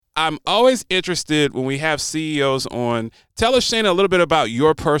I'm always interested when we have CEOs on. Tell us, Shana, a little bit about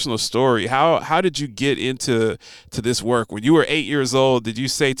your personal story. How did you get into this work? When you were 8 years old, did you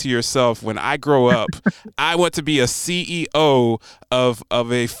say to yourself, when I grow up, I want to be a CEO of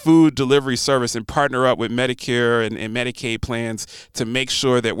a food delivery service and partner up with Medicare and Medicaid plans to make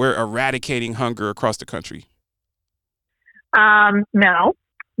sure that we're eradicating hunger across the country? No,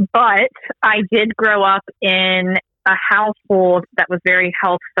 but I did grow up in a household that was very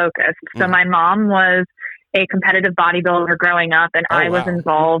health focused. So my mom was a competitive bodybuilder growing up, and I was Wow.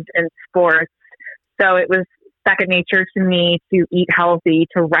 involved in sports. So it was second nature to me to eat healthy,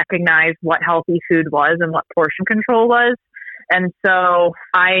 to recognize what healthy food was and what portion control was. And so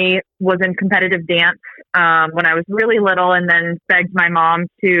I was in competitive dance when I was really little, and then begged my mom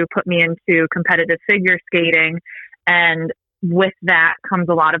to put me into competitive figure skating. And with that comes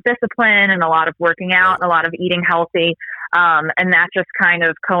a lot of discipline and a lot of working out and a lot of eating healthy. And that just kind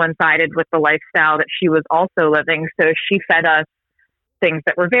of coincided with the lifestyle that she was also living. So she fed us things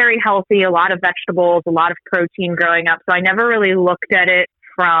that were very healthy, a lot of vegetables, a lot of protein growing up. So I never really looked at it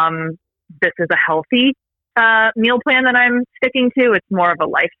from, this is a healthy meal plan that I'm sticking to. It's more of a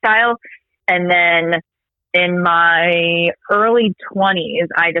lifestyle. And then in my early 20s,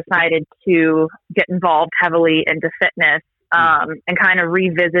 I decided to get involved heavily into fitness. And kind of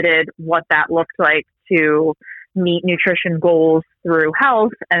revisited what that looked like to meet nutrition goals through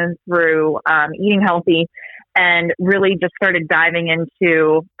health and through eating healthy, and really just started diving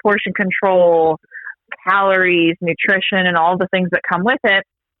into portion control, calories, nutrition, and all the things that come with it.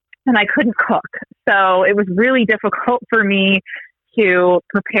 And I couldn't cook. So it was really difficult for me to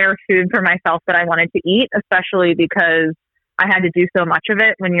prepare food for myself that I wanted to eat, especially because I had to do so much of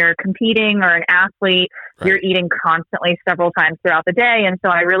it. When you're competing or an athlete, you're eating constantly several times throughout the day. And so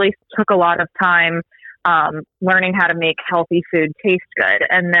I really took a lot of time learning how to make healthy food taste good.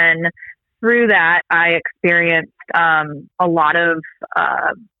 And then through that, I experienced a lot of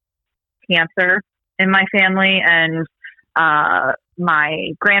cancer in my family, and my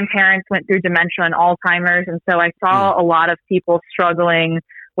grandparents went through dementia and Alzheimer's. And so I saw a lot of people struggling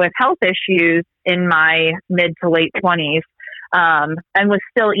with health issues in my mid to late 20s. And was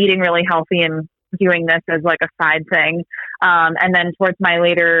still eating really healthy and doing this as like a side thing. And then towards my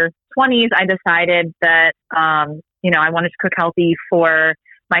later 20s, I decided that, I wanted to cook healthy for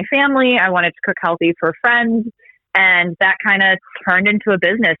my family. I wanted to cook healthy for friends. And that kind of turned into a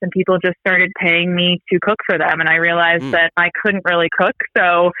business, and people just started paying me to cook for them. And I realized that I couldn't really cook.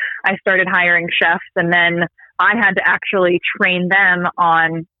 So I started hiring chefs, and then I had to actually train them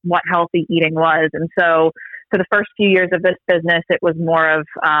on what healthy eating was. And so for the first few years of this business, it was more of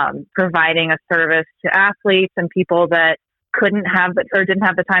providing a service to athletes and people that couldn't have or didn't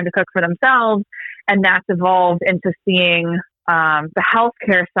have the time to cook for themselves. And that's evolved into seeing the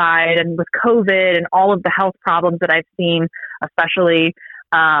healthcare side, and with COVID and all of the health problems that I've seen, especially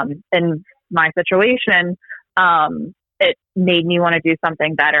in my situation, it made me want to do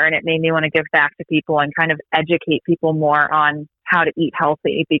something better, and it made me want to give back to people and kind of educate people more on how to eat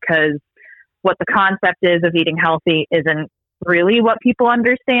healthy, because what the concept is of eating healthy isn't really what people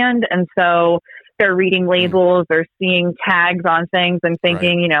understand. And so they're reading labels or seeing tags on things and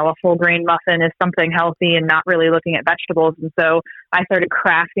thinking, a full grain muffin is something healthy, and not really looking at vegetables. And so I started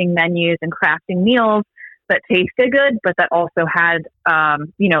crafting menus and crafting meals that tasted good, but that also had, a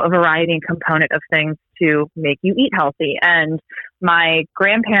variety and component of things to make you eat healthy. And my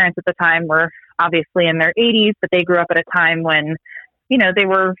grandparents at the time were obviously in their 80s, but they grew up at a time when, they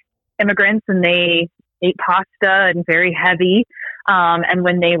were immigrants and they ate pasta and very heavy. And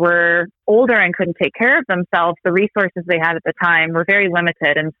when they were older and couldn't take care of themselves, the resources they had at the time were very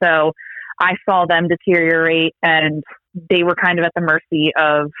limited. And so I saw them deteriorate, and they were kind of at the mercy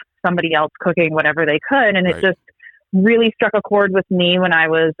of somebody else cooking whatever they could. And it just really struck a chord with me when I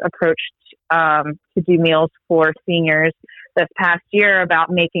was approached to do meals for seniors this past year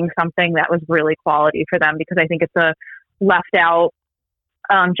about making something that was really quality for them, because I think it's a left out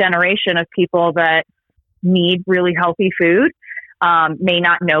generation of people that need really healthy food, may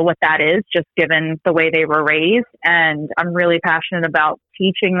not know what that is, just given the way they were raised. And I'm really passionate about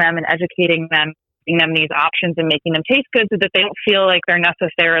teaching them and educating them, giving them these options and making them taste good, so that they don't feel like they're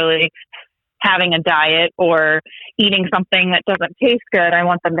necessarily having a diet or eating something that doesn't taste good. I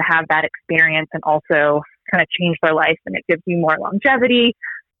want them to have that experience and also kind of change their life. And it gives you more longevity,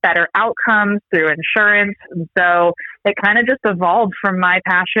 better outcomes through insurance. And so it kind of just evolved from my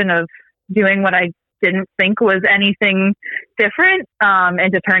passion of doing what I didn't think was anything different,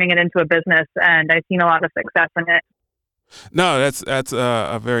 into turning it into a business. And I've seen a lot of success in it. No, that's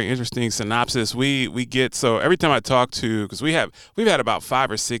a very interesting synopsis. We get so every time I talk to because we've had about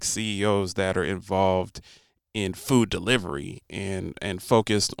 5 or 6 CEOs that are involved in food delivery and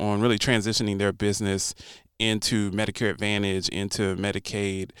focused on really transitioning their business into Medicare Advantage, into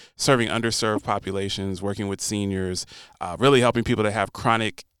Medicaid, serving underserved populations, working with seniors, really helping people that have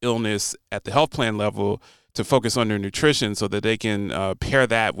chronic illness at the health plan level to focus on their nutrition so that they can pair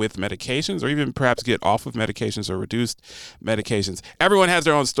that with medications or even perhaps get off of medications or reduced medications. Everyone has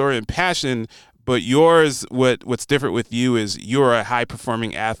their own story and passion, but yours, what's different with you is you're a high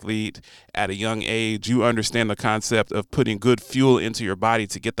performing athlete at a young age. You understand the concept of putting good fuel into your body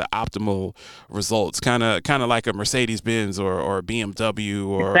to get the optimal results. Kind of like a Mercedes Benz or a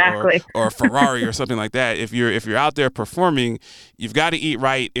BMW Exactly. or a Ferrari or something like that. If you're out there performing, you've got to eat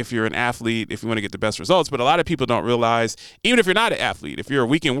right if you're an athlete, if you want to get the best results. But a lot of people don't realize, even if you're not an athlete, if you're a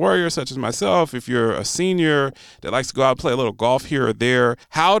weekend warrior such as myself, if you're a senior that likes to go out and play a little golf here or there,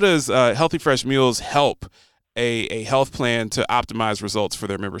 how does Healthy Fresh Meals help a health plan to optimize results for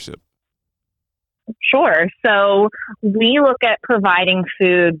their membership? Sure. So we look at providing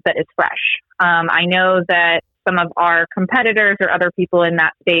food that is fresh. I know that some of our competitors or other people in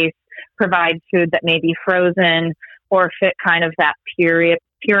that space provide food that may be frozen or fit kind of that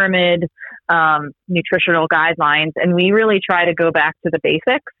pyramid nutritional guidelines. And we really try to go back to the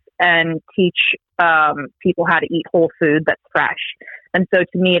basics and teach people how to eat whole food that's fresh. And so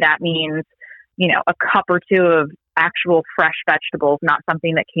to me, that means, a cup or two of actual fresh vegetables, not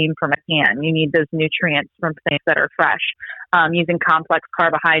something that came from a can. You need those nutrients from things that are fresh, using complex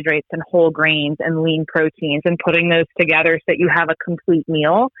carbohydrates and whole grains and lean proteins and putting those together so that you have a complete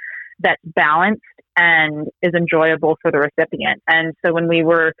meal that's balanced and is enjoyable for the recipient. And so when we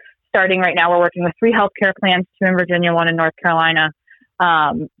were starting right now, we're working with 3 healthcare plans, 2 in Virginia, 1 in North Carolina.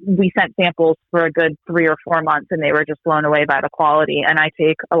 We sent samples for a good 3 or 4 months and they were just blown away by the quality. And I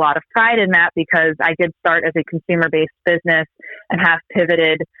take a lot of pride in that because I did start as a consumer-based business and have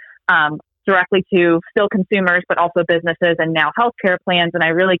pivoted directly to still consumers, but also businesses and now healthcare plans. And I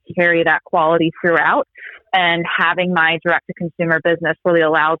really carry that quality throughout. And having my direct-to-consumer business really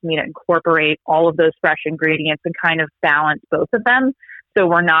allows me to incorporate all of those fresh ingredients and kind of balance both of them. So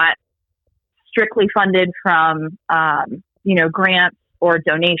we're not strictly funded from, grants or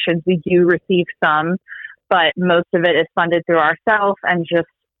donations. We do receive some, but most of it is funded through ourselves and just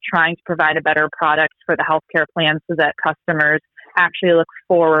trying to provide a better product for the healthcare plan so that customers actually look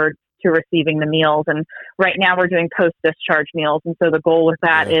forward to receiving the meals. And right now we're doing post-discharge meals. And so the goal with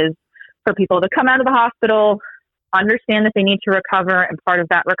that is for people to come out of the hospital, understand that they need to recover. And part of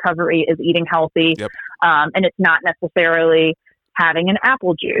that recovery is eating healthy. Yep. And it's not necessarily having an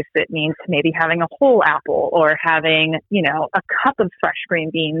apple juice. It means maybe having a whole apple or having, a cup of fresh green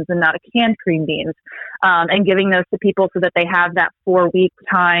beans and not a canned green beans, and giving those to people so that they have that 4-week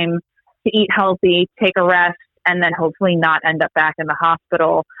time to eat healthy, take a rest, and then hopefully not end up back in the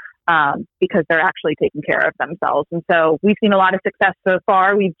hospital because they're actually taking care of themselves. And so we've seen a lot of success so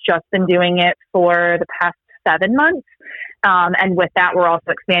far. We've just been doing it for the past 7 months. And with that, we're also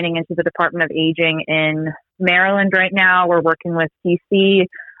expanding into the Department of Aging in Maryland right now. We're working with DC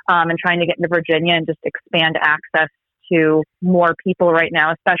and trying to get into Virginia and just expand access to more people right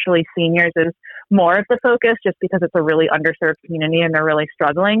now, especially seniors is more of the focus just because it's a really underserved community and they're really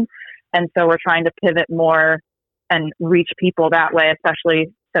struggling. And so we're trying to pivot more and reach people that way,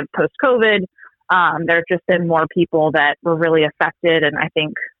 especially since post-COVID. There have just been more people that were really affected and I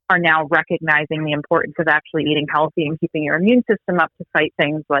think are now recognizing the importance of actually eating healthy and keeping your immune system up to fight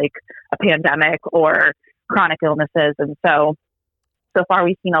things like a pandemic or chronic illnesses. And so far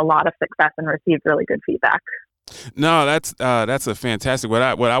we've seen a lot of success and received really good feedback. No, that's a fantastic. What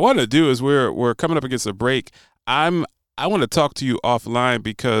I want to do is we're coming up against a break. I want to talk to you offline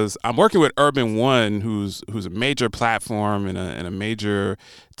because I'm working with Urban One, who's a major platform and a major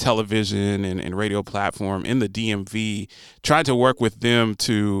television and radio platform in the DMV, trying to work with them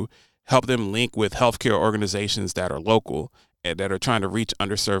to help them link with healthcare organizations that are local and that are trying to reach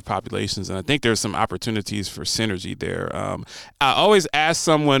underserved populations. And I think there's some opportunities for synergy there. I always ask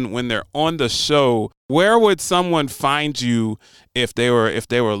someone when they're on the show, where would someone find you if they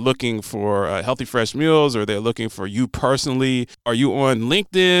were looking for Healthy Fresh Meals or they're looking for you personally? Are you on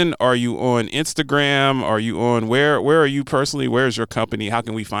LinkedIn? Are you on Instagram? Are you on where are you personally? Where's your company? How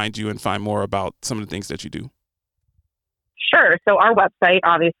can we find you and find more about some of the things that you do? Sure. So our website,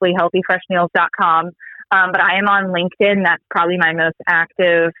 obviously, healthyfreshmeals.com. But I am on LinkedIn. That's probably my most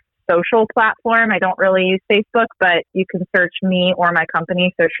active social platform. I don't really use Facebook, but you can search me or my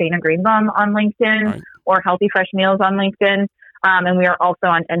company. So Shana Greenbaum on LinkedIn or Healthy Fresh Meals on LinkedIn. And we are also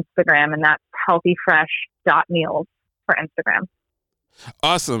on Instagram, and that's healthyfresh.meals for Instagram.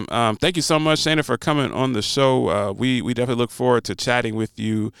 Awesome. Thank you so much, Shana, for coming on the show. We definitely look forward to chatting with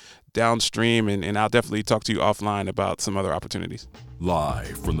you downstream, and I'll definitely talk to you offline about some other opportunities.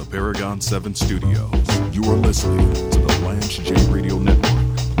 Live from the Paragon 7 studios, you are listening to the Blanche J Radio Network.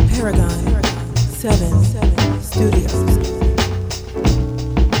 Paragon 7 Studios.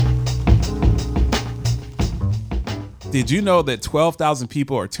 Did you know that 12,000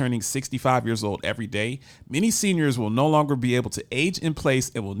 people are turning 65 years old every day? Many seniors will no longer be able to age in place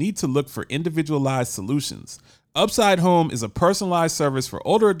and will need to look for individualized solutions. Upside Home is a personalized service for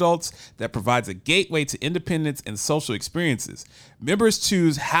older adults that provides a gateway to independence and social experiences. Members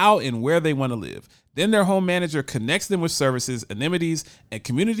choose how and where they want to live. Then their home manager connects them with services, amenities, and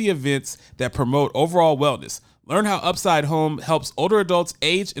community events that promote overall wellness. Learn how Upside Home helps older adults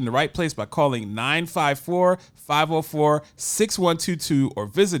age in the right place by calling 954-504-6122 or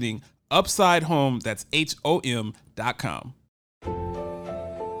visiting UpsideHome, that's HOM.com.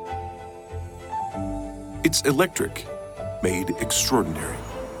 It's electric, made extraordinary.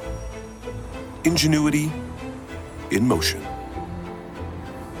 Ingenuity in motion.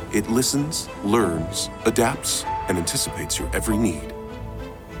 It listens, learns, adapts, and anticipates your every need.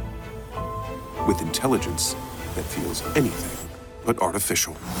 With intelligence that feels anything but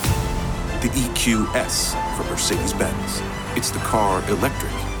artificial. The EQS from Mercedes-Benz. It's the car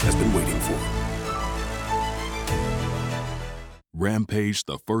electric has been waiting for. Rampage,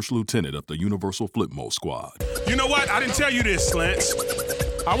 the first lieutenant of the Universal Flipmo Squad. You know what? I didn't tell you this, Lance.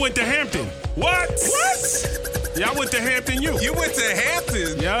 I went to Hampton. What? Yeah, I went to Hampton U. You went to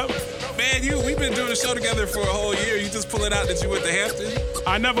Hampton? Yep. Man, we've been doing a show together for a whole year. You just pull it out that you went to Hampton?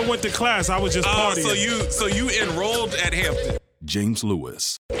 I never went to class. I was just partying. So you enrolled at Hampton? James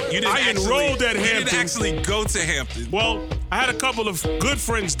Lewis. I enrolled at Hampton. You didn't actually go to Hampton. Well, I had a couple of good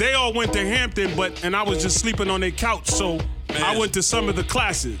friends. They all went to Hampton, and I was just sleeping on their couch, so I went to some of the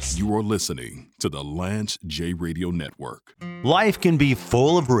classes. You are listening to the Lance J Radio Network. Life can be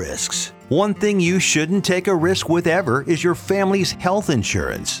full of risks. One thing you shouldn't take a risk with ever is your family's health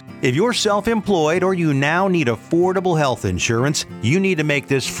insurance. If you're self-employed or you now need affordable health insurance, you need to make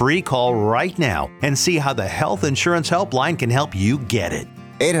this free call right now and see how the Health Insurance Helpline can help you get it.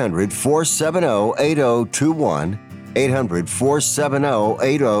 800-470-8021.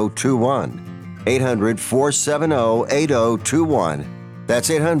 800-470-8021. 800-470-8021. That's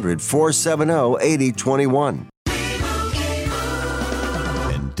 800-470-8021.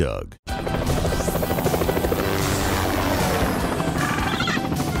 And Doug.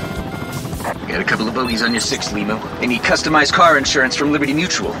 Got a couple of bogeys on your 6th limo. They need customized car insurance from Liberty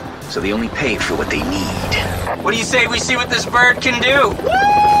Mutual, so they only pay for what they need. What do you say we see what this bird can do?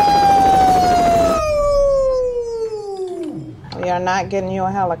 We are not getting you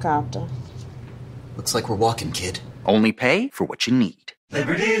a helicopter. Looks like we're walking, kid. Only pay for what you need.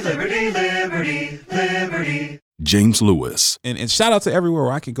 Liberty, liberty, liberty, liberty. James Lewis. And shout out to everywhere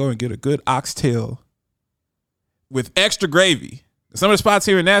where I can go and get a good oxtail with extra gravy. Some of the spots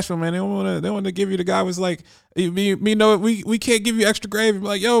here in Nashville, man, they want to give you the guy was like, we can't give you extra gravy. I'm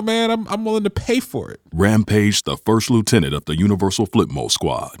like, yo, man, I'm willing to pay for it. Rampage, the first lieutenant of the Universal Flipmo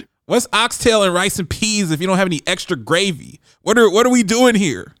Squad. What's oxtail and rice and peas if you don't have any extra gravy? What are we doing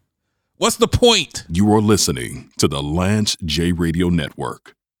here? What's the point? You are listening to the Lance J Radio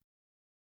Network.